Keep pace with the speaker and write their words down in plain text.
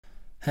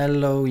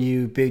Hello,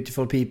 you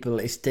beautiful people.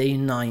 It's day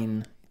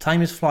 9.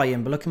 Time is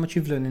flying, but look how much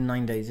you've learned in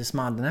 9 days. It's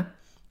mad, isn't it?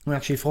 We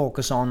actually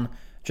focus on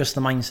just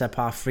the mindset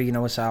part, freeing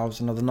ourselves,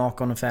 and the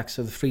knock-on effects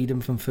of the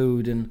freedom from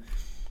food and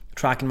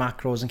tracking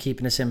macros and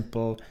keeping it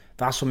simple.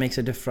 That's what makes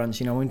a difference.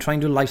 When we try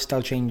and do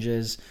lifestyle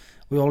changes,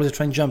 we always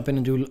try and jump in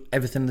and do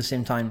everything at the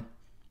same time.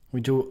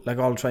 We do,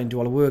 all try and do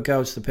all the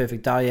workouts, the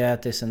perfect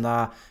diet, this and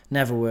that.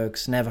 Never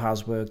works, never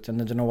has worked,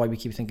 and I don't know why we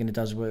keep thinking it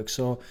does work.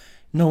 So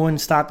no one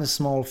starting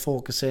small,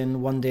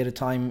 focusing one day at a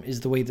time is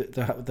the way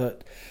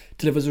that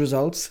delivers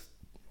results.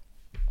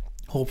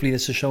 Hopefully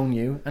this has shown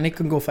you, and it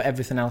can go for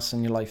everything else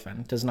in your life,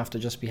 and it doesn't have to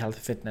just be health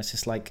and fitness.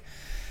 It's like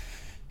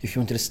if you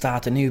wanted to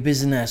start a new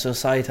business or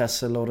side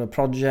hustle or a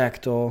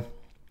project, or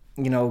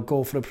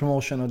go for a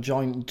promotion or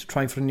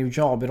try for a new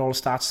job. It all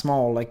starts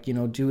small,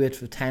 do it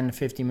for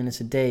 10-15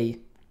 minutes a day,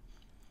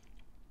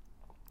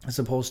 as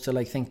opposed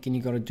to thinking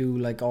you got to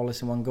do all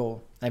this in one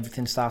go.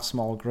 Everything starts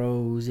small,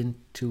 grows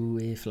into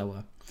a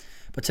flower.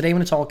 But today I'm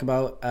going to talk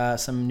about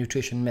some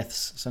nutrition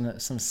myths,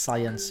 some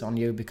science on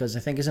you, because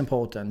I think it's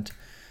important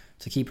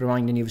to keep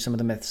reminding you of some of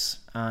the myths,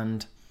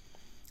 and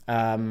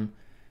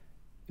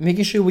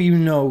making sure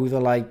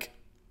that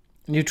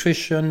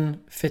nutrition,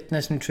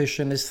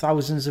 there's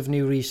thousands of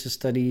new research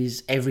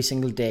studies every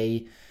single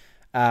day.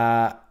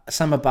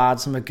 Some are bad,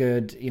 some are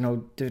good,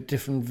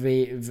 different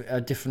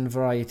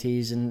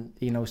varieties and,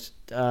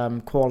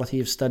 quality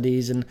of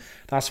studies. And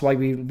that's why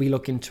we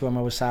look into them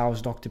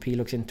ourselves. Dr. P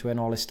looks into it and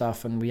all this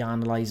stuff, and we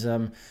analyze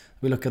them.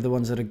 We look at the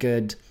ones that are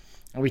good,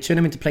 and we turn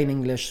them into plain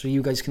English so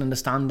you guys can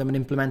understand them and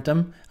implement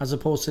them, as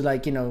opposed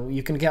to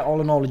you can get all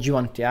the knowledge you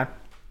want, yeah?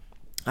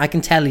 I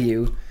can tell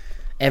you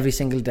every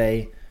single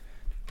day,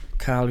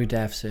 calorie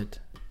deficit,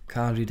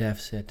 calorie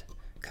deficit,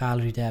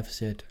 calorie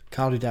deficit,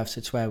 calorie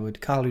deficit, swear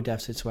word, calorie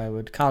deficit, swear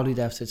word, calorie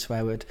deficit,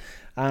 swear word.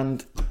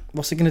 And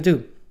what's it going to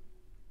do?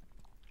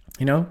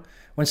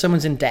 When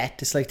someone's in debt,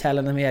 it's like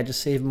telling them, yeah,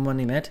 just save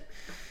money, mate.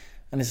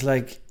 And it's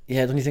like,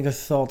 yeah, don't you think I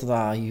thought of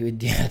that, you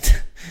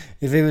idiot?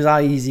 If it was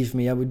that easy for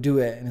me, I would do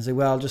it. And it's like,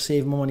 well, just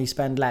save more money,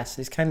 spend less.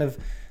 It's kind of,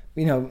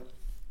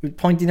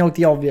 pointing out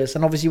the obvious.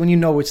 And obviously when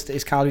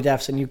it's calorie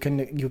deficit and you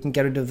can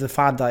get rid of the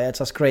fad diets,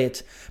 that's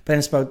great. But then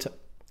it's about,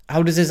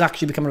 how does this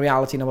actually become a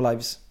reality in our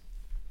lives?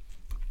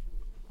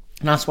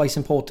 And that's why it's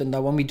important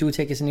that when we do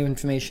take this new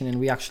information and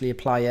we actually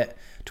apply it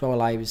to our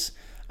lives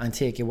and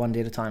take it one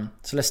day at a time.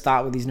 So let's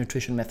start with these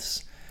nutrition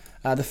myths.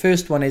 The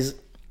first one is,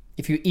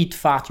 if you eat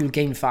fat, you'll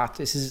gain fat.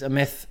 This is a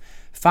myth.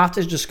 Fat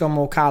has just got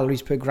more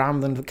calories per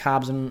gram than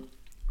carbs and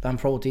than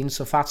protein.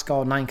 So fat's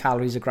got 9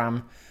 calories a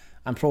gram,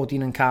 and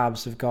protein and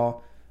carbs have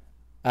got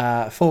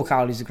 4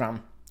 calories a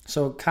gram.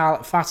 So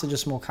fats are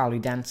just more calorie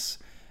dense.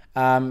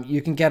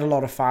 You can get a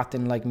lot of fat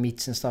in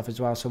meats and stuff as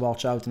well. So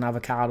watch out, and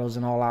avocados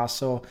and all that.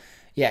 So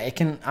yeah, it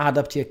can add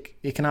to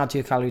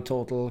your calorie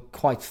total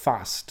quite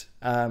fast.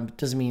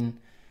 Doesn't mean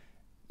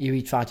you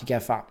eat fat, you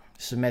get fat.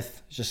 It's a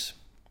myth. It's just,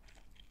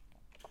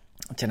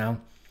 I don't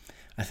know.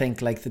 I think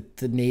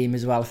the name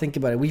as well. Think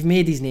about it. We've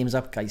made these names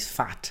up, guys.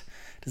 Fat.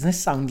 Doesn't it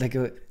sound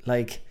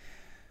like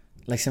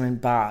something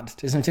bad?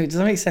 Does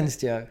that make sense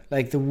to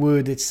you? The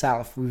word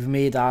itself, we've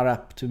made that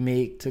up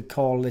to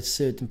call it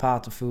certain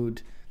part of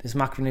food. This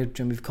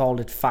macronutrient, we've called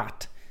it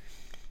fat.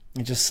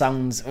 It just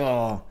sounds,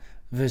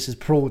 versus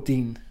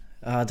protein.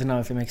 I don't know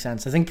if it makes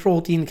sense. I think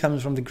protein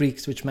comes from the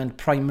Greeks, which meant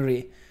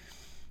primary.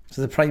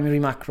 So the primary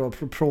macro,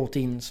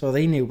 protein. So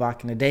they knew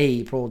back in the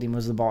day protein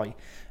was the boy.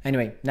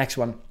 Anyway, next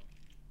one.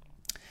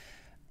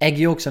 Egg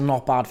yolks are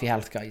not bad for your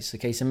health, guys.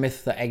 Okay, it's a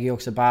myth that egg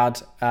yolks are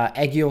bad.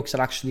 Egg yolks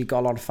are actually got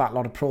a lot of fat, a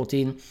lot of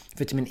protein,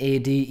 vitamin A,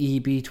 D, E,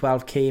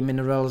 B12, K,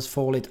 minerals,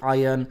 folate,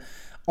 iron,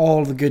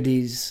 all the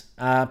goodies.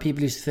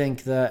 People used to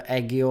think that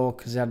egg yolk,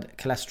 because they had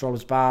cholesterol,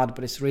 was bad,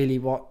 but it's really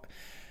what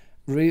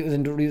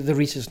the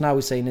research now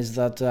is saying is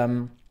that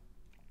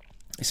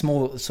it's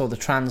more so the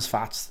trans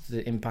fats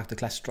that impact the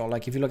cholesterol.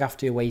 If you look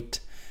after your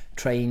weight,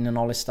 train and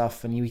all this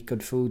stuff, and you eat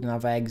good food and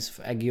have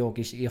egg yolk,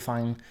 you're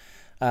fine.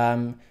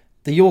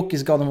 The yolk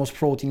has got the most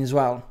protein as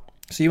well.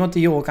 So you want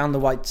the yolk and the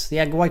whites. The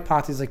egg white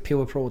part is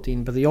pure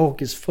protein, but the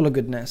yolk is full of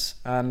goodness.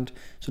 And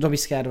so don't be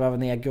scared of having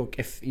the egg yolk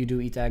if you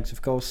do eat eggs,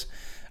 of course.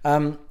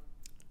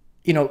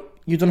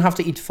 You don't have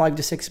to eat 5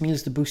 to 6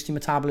 meals to boost your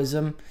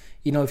metabolism.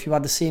 If you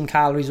had the same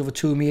calories over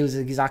 2 meals,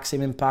 the exact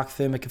same impact,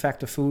 thermic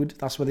effect of food,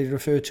 that's what they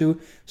refer to.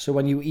 So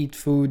when you eat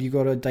food, you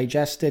got to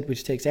digest it,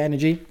 which takes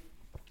energy.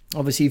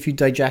 Obviously, if you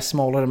digest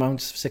smaller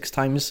amounts 6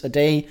 times a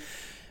day,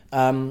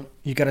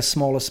 you get a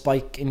smaller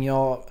spike in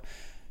your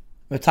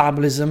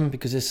metabolism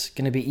because it's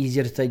going to be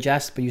easier to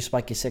digest, but you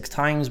spike it 6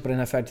 times. But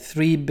if I had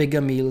 3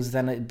 bigger meals,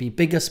 then it'd be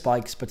bigger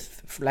spikes, but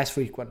less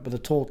frequent. But the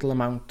total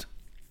amount,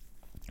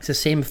 it's the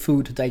same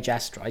food to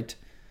digest, right?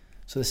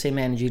 So the same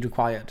energy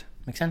required.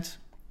 Make sense?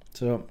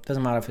 So it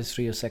doesn't matter if it's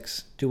 3 or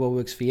 6. Do what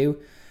works for you.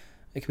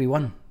 It could be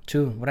 1,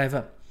 2,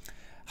 whatever.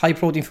 High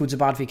protein foods are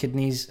bad for your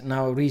kidneys.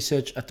 Now,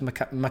 research at the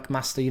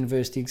McMaster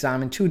University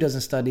examined 24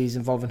 studies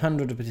involving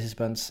hundreds of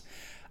participants,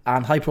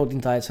 and high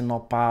protein diets are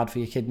not bad for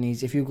your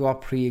kidneys. If you've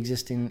got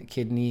pre-existing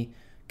kidney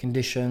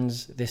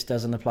conditions, this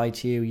doesn't apply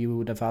to you. You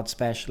would have had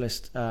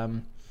specialist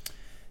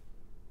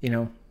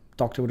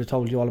doctor would have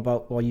told you all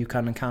about what you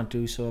can and can't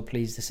do. So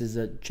please, this is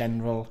a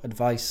general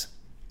advice.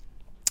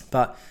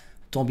 But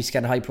don't be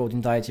scared of high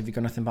protein diets if you've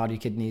got nothing bad with your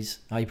kidneys.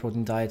 High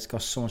protein diets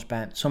got so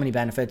many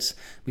benefits.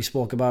 We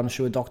spoke about, I'm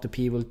sure Dr.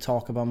 P will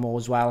talk about more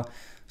as well.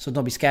 So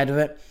don't be scared of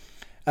it.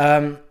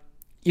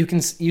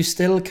 You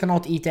still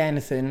cannot eat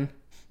anything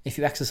if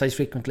you exercise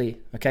frequently,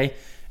 okay?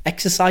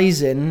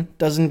 Exercising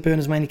doesn't burn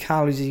as many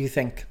calories as you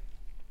think.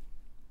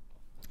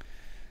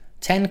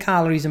 10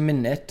 calories a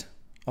minute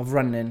of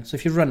running. So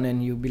if you're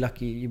running, you'll be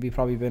lucky. You'll be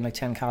probably burn like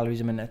 10 calories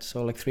a minute.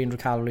 So like 300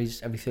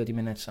 calories every 30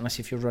 minutes. Unless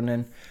if you're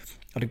running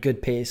at a good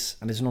pace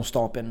and there's no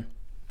stopping,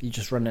 you're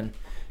just running.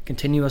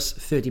 Continuous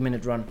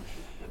 30-minute run.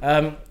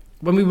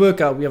 When we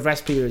work out, we have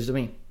rest periods, don't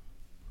we?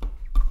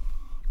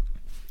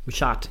 We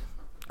chat.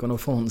 Got no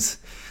phones.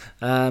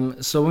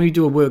 So when we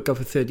do a workout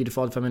for 30 to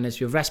 45 minutes,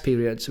 we have rest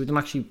periods. So we don't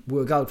actually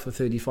work out for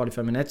 30 to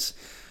 45 minutes.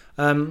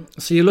 So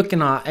you're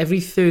looking at every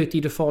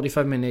 30 to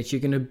 45 minutes, you're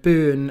going to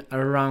burn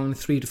around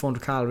 300 to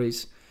 400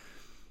 calories,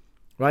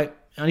 right?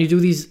 And you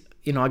do these,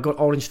 I got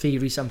Orange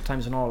Theory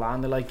sometimes and all that,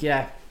 and they're like,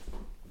 you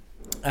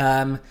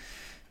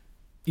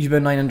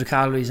burn 900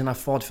 calories in a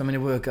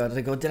 45-minute workout.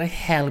 I go, did I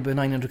hell burn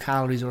 900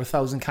 calories or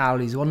 1,000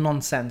 calories? What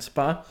nonsense.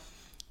 But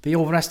they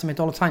overestimate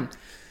all the time.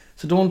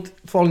 So don't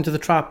fall into the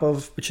trap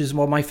of, which is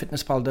what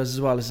MyFitnessPal does as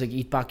well, is like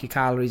eat back your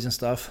calories and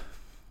stuff.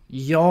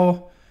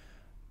 Your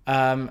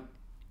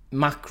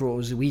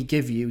macros we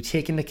give you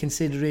take into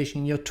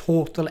consideration your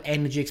total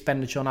energy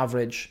expenditure on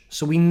average.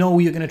 So we know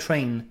you're going to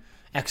train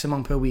X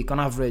amount per week on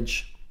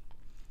average.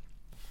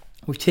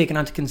 We've taken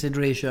that into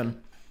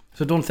consideration.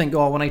 So don't think,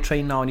 when I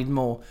train now I need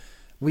more.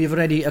 We've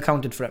already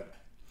accounted for it.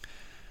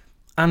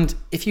 And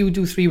if you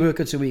do 3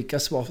 workouts a week,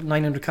 that's what,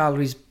 900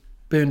 calories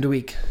burned a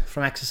week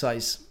from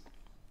exercise,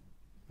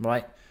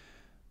 right?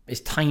 It's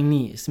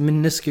tiny, it's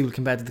minuscule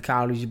compared to the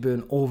calories you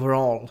burn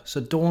overall.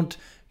 So don't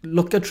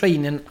look at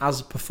training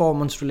as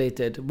performance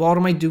related. What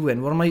am I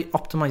doing? What am I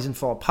optimizing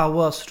for?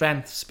 Power,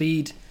 strength,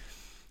 speed,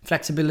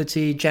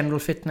 flexibility, general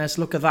fitness.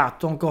 Look at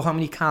that. Don't go, how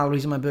many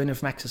calories am I burning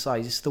from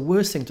exercise? It's the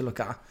worst thing to look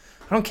at.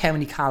 I don't care how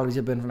many calories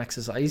I burn from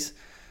exercise.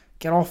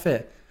 Get off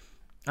it.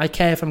 I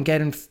care if I'm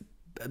getting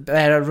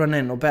better at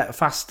running or better,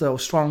 faster or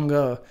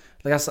stronger.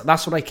 Like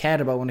that's what I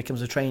care about when it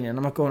comes to training.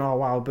 I'm not going,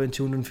 wow, I burned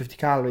 250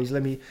 calories.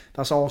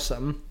 That's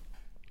awesome.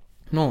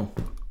 No,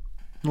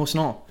 it's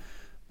not.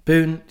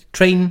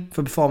 Train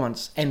for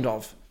performance, end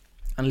of,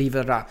 and leave it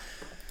at that.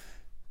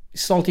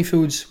 Salty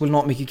foods will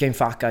not make you gain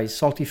fat, guys.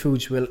 Salty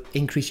foods will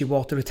increase your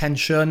water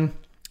retention,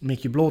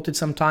 make you bloated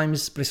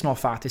sometimes, but it's not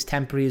fat, it's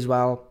temporary as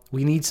well.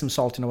 We need some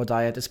salt in our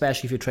diet,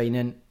 especially if you're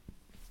training.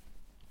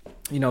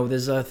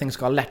 There's things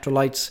called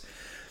electrolytes,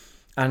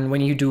 and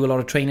when you do a lot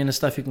of training and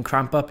stuff, you can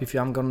cramp up if you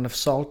haven't got enough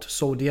salt,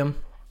 sodium,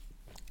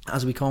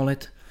 as we call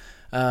it.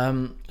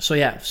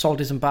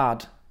 Salt isn't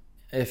bad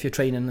if you're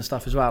training and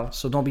stuff as well.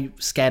 So don't be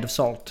scared of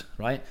salt,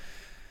 right?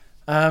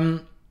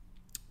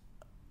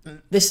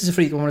 This is a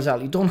frequent one as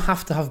well. You don't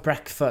have to have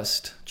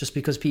breakfast just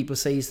because people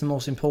say it's the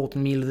most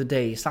important meal of the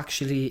day. It's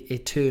actually a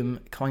term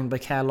coined by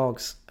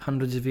Kellogg's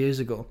hundreds of years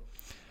ago,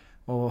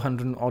 or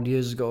 100 odd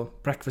years ago.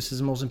 Breakfast is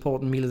the most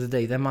important meal of the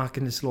day. Their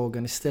marketing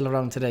slogan is still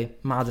around today.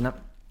 Mad, innit?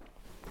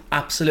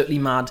 Absolutely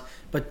mad,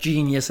 but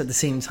genius at the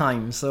same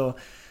time. So,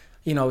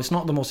 it's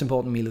not the most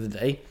important meal of the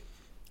day.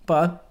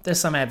 But there's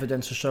some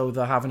evidence to show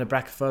that having a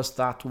breakfast,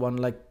 that one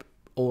like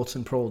oats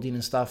and protein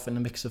and stuff, and a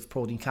mix of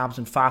protein, carbs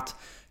and fat,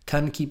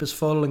 can keep us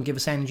full and give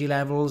us energy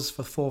levels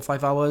for 4 or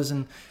 5 hours.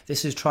 And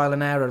this is trial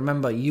and error.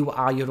 Remember, you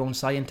are your own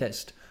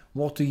scientist.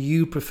 What do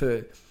you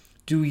prefer?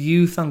 Do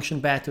you function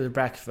better with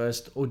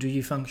breakfast, or do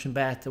you function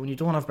better when you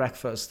don't have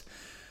breakfast?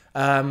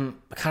 I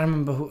can't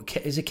remember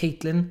is it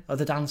Caitlin or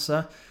the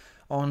dancer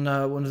on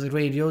one of the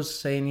radios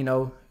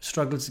saying,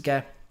 struggles to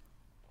get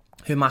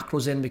her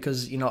macros in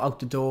because,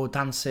 out the door,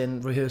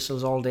 dancing,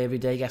 rehearsals all day, every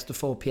day, gets to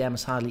 4 p.m,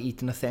 is hardly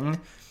eating a thing.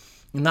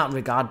 In that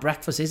regard,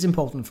 breakfast is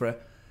important for her,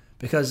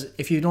 because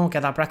if you don't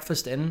get that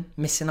breakfast in,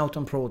 missing out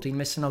on protein,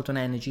 missing out on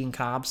energy and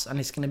carbs, and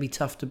it's going to be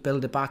tough to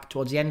build it back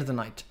towards the end of the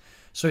night.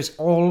 So it's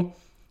all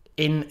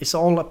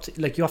up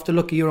to, you have to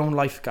look at your own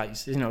life,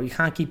 guys. You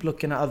can't keep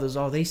looking at others.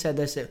 They said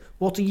this.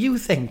 What do you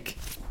think?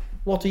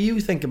 What do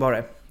you think about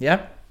it?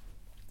 Yeah?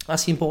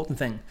 That's the important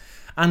thing.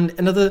 And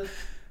another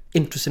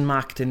interesting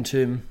marketing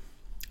term,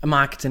 a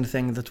marketing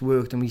thing that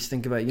worked, and we used to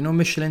think about,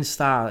 Michelin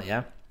star,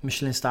 yeah?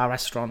 Michelin star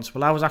restaurants.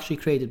 Well, that was actually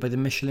created by the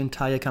Michelin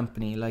tire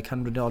company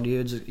 100 odd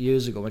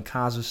years ago when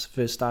cars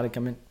first started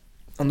coming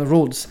on the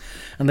roads.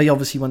 And they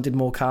obviously wanted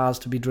more cars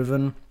to be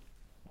driven,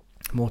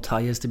 more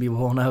tires to be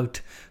worn out,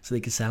 so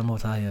they could sell more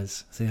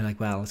tires. So they're like,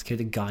 well, let's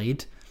create a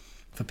guide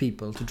for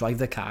people to drive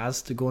their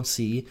cars to go and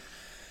see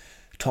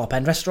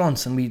top-end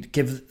restaurants. And we'd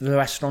give the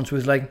restaurants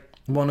with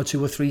 1 or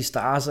 2 or 3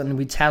 stars, and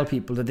we'd tell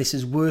people that this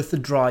is worth the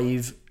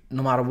drive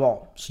no matter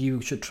what. So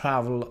you should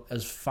travel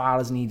as far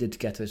as needed to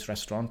get to this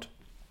restaurant.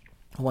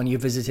 When you're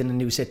visiting a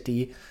new city,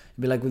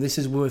 you'd be like, well, this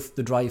is worth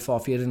the drive for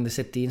if you're in the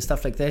city and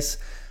stuff like this.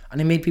 And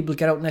it made people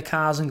get out in their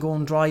cars and go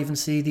and drive and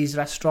see these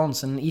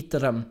restaurants and eat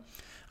at them.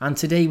 And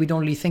today we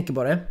don't really think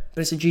about it,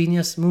 but it's a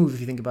genius move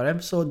if you think about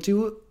it. So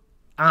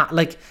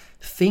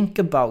think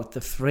about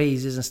the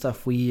phrases and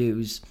stuff we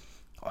use.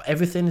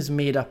 Everything is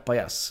made up by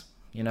us,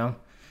 you know.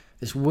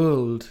 This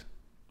world,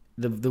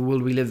 the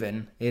world we live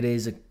in, it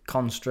is a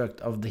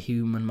construct of the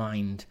human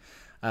mind.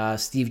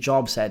 Steve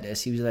Jobs said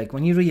this. He was like,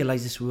 when you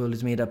realize this world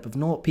is made up of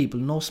no people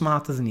no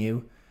smarter than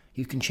you,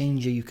 you can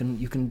change it. You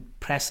can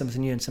press something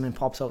new and something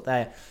pops out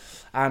there.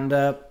 And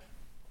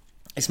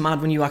it's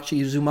mad when you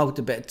actually zoom out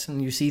a bit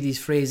and you see these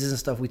phrases and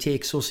stuff we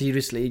take so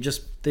seriously.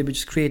 They were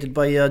just created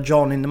by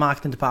John in the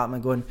marketing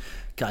department going,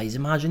 guys,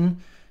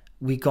 imagine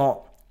we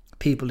got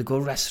people to go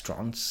to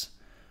restaurants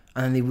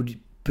and then they would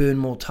burn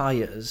more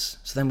tyres.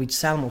 So then we'd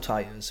sell more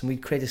tyres and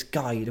we'd create this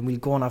guide and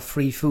we'd go and have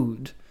free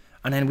food.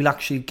 And then we'll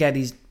actually get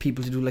these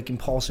people to do like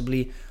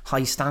impossibly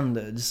high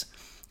standards.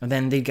 And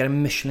then they'd get a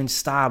Michelin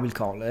star, we'll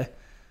call it.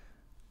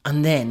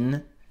 And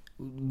then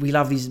we'll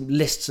have these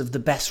lists of the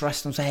best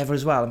restaurants ever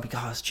as well. And be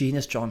like, oh, it's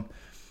genius, John. And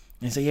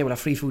he's like, yeah, we'll have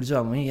free food as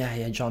well.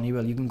 Yeah, John, you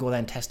will. You can go there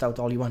and test out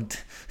all you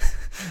want.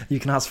 You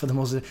can ask for the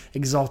most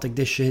exotic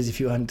dishes if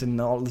you want,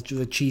 and all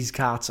the cheese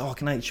carts. Oh,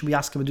 should we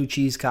ask him to do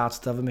cheese carts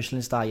to have a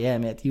Michelin star? Yeah,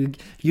 mate.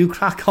 You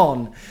crack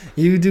on.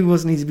 You do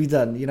what needs to be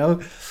done, you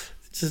know.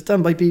 It's just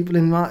done by people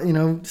in, you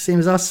know, same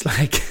as us.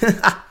 Like,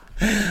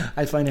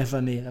 I find it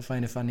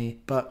funny.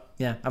 But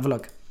yeah, have a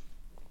look.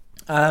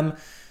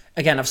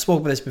 Again, I've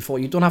spoken about this before.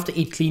 You don't have to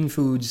eat clean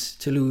foods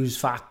to lose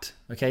fat,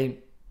 okay?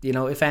 You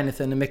know, if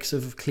anything, a mix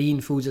of clean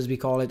foods, as we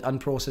call it,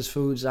 unprocessed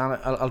foods and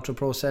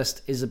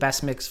ultra-processed is the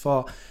best mix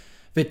for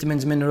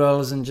vitamins,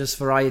 minerals, and just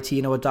variety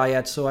in our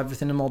diet. So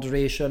everything in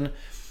moderation.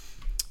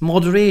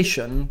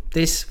 Moderation,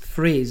 this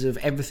phrase of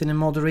everything in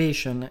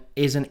moderation,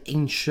 is an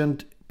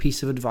ancient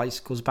piece of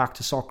advice. Goes back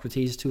to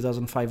Socrates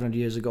 2,500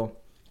 years ago.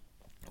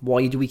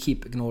 Why do we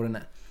keep ignoring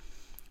it?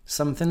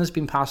 Something that's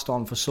been passed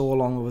on for so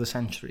long over the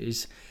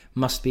centuries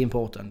must be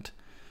important.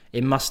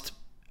 It must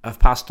have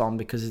passed on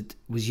because it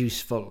was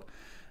useful.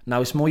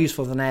 Now it's more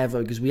useful than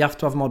ever because we have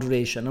to have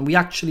moderation, and we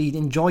actually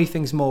enjoy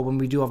things more when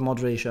we do have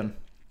moderation.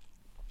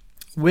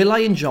 Will I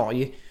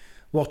enjoy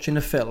watching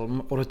a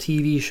film or a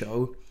TV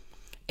show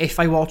if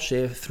I watch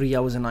it 3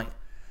 hours a night?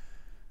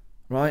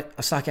 Right?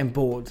 I start getting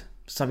bored.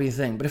 Start being a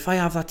thing. But if I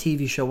have that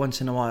TV show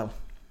once in a while,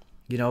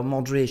 you know,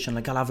 moderation,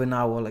 like I'll have an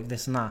hour, like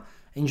this and that,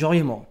 enjoy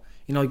it more.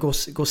 You know, go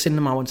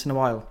cinema once in a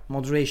while.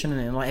 Moderation,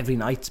 and not every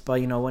night,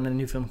 but, you know, when a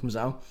new film comes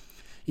out.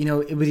 You know,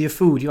 with your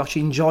food, you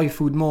actually enjoy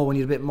food more when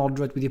you're a bit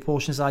moderate with your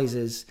portion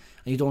sizes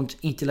and you don't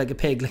eat it like a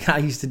pig like I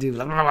used to do.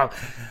 Like, right?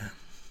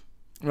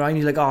 And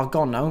you're like, oh,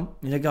 gone now.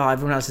 You're like, oh,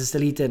 everyone else is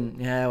still eating.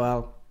 Yeah,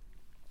 well,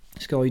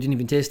 just go, you didn't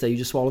even taste it. You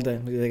just swallowed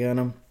it. You're like, oh,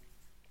 no.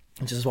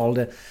 You just swallowed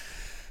it.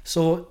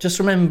 So just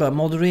remember,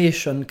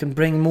 moderation can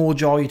bring more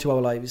joy to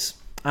our lives.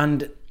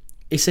 And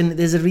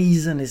there's a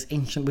reason, it's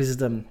ancient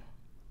wisdom.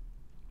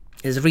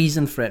 There's a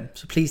reason for it.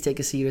 So please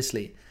take it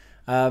seriously.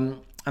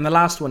 And the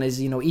last one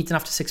is, you know, eating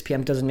after 6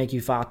 p.m. doesn't make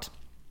you fat.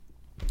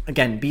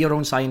 Again, be your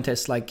own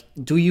scientist. Like,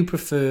 do you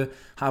prefer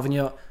having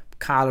your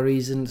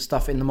calories and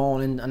stuff in the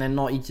morning and then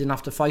not eating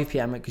after 5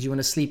 p.m. because you want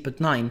to sleep at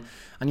 9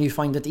 and you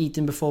find that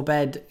eating before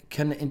bed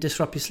can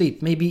disrupt your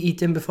sleep? Maybe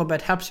eating before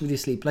bed helps you with your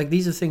sleep. Like,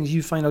 these are things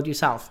you find out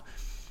yourself.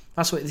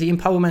 That's what the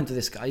empowerment of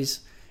this,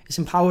 guys. It's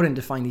empowering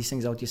to find these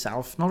things out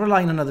yourself, not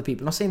relying on other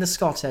people. I'm not saying that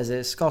Scott says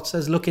it. Scott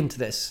says, look into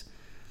this.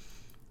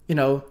 You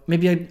know,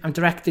 maybe I'm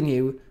directing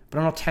you, but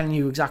I'm not telling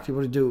you exactly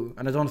what to do.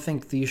 And I don't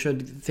think that you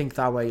should think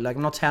that way. Like,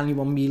 I'm not telling you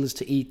what meals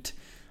to eat.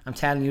 I'm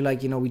telling you,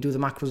 like, you know, we do the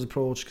macros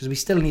approach because we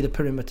still need a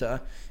perimeter.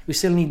 We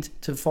still need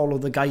to follow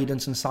the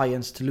guidance and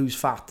science to lose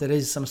fat. There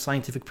is some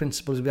scientific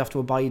principles we have to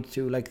abide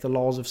to, like the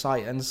laws of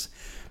science.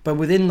 But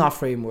within that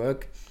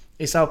framework,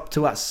 it's up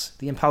to us.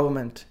 The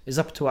empowerment is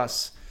up to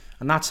us.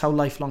 And that's how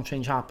lifelong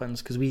change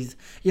happens. Because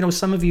you know,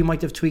 some of you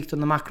might have tweaked on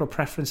the macro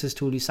preferences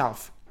tool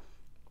yourself.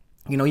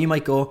 You know, you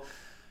might go,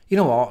 you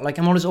know what, like,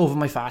 I'm always over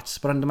my fats,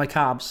 but under my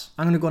carbs.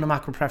 I'm going to go on a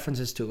macro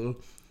preferences tool,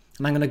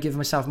 and I'm going to give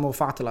myself more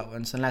fat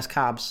allowance and less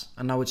carbs,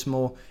 and now it's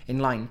more in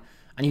line.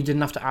 And you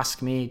didn't have to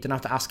ask me, didn't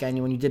have to ask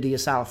anyone, you did it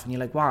yourself, and you're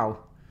like, wow,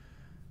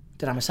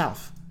 did I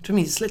myself? Do you know what I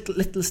mean? It's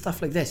little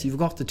stuff like this. You've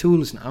got the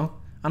tools now,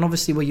 and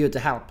obviously we're here to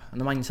help, and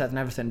the mindset and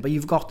everything, but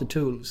you've got the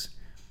tools.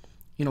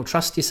 You know,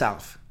 trust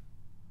yourself.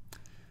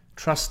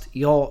 Trust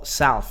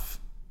yourself.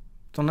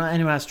 Don't let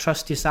anyone else.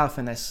 Trust yourself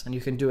in this, and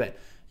you can do it.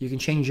 You can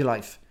change your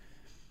life.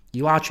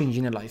 You are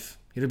changing your life.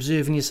 You're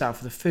observing yourself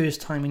for the first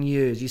time in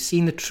years. You've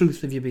seen the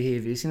truth of your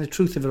behaviour. You've seen the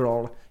truth of it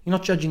all. You're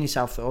not judging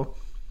yourself, though.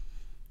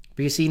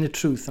 But you're seeing the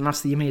truth, and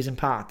that's the amazing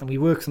part. And we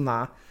work on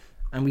that,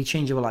 and we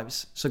change our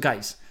lives. So,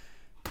 guys,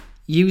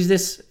 use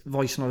this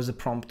voice note as a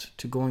prompt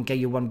to go and get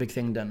your one big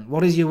thing done.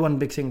 What is your one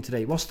big thing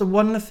today? What's the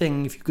one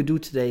thing, if you could do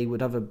today, would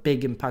have a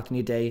big impact on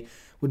your day,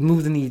 would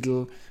move the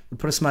needle, would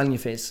put a smile on your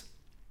face?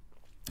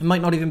 It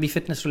might not even be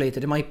fitness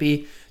related. It might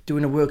be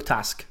doing a work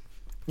task.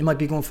 It might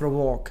be going for a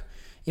walk.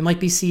 It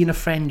might be seeing a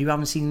friend you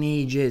haven't seen in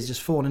ages,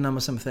 just phoning them or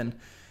something.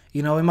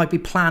 You know, it might be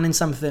planning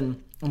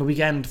something on the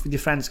weekend with your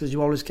friends because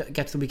you always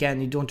get to the weekend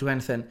and you don't do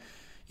anything.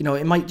 You know,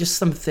 it might just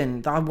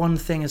something, that one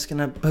thing is going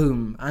to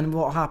boom. And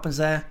what happens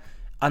there?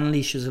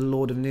 unleashes a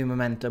load of new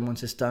momentum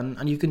once it's done,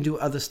 and you can do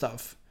other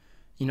stuff.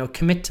 You know,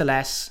 commit to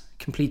less,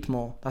 complete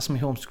more. That's my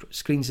home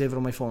screensaver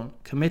on my phone.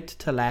 Commit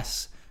to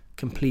less,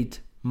 complete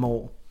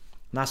more.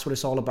 And that's what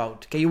it's all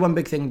about. Get your one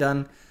big thing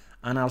done,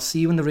 and I'll see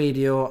you in the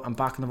radio and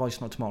back in the voice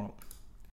note tomorrow.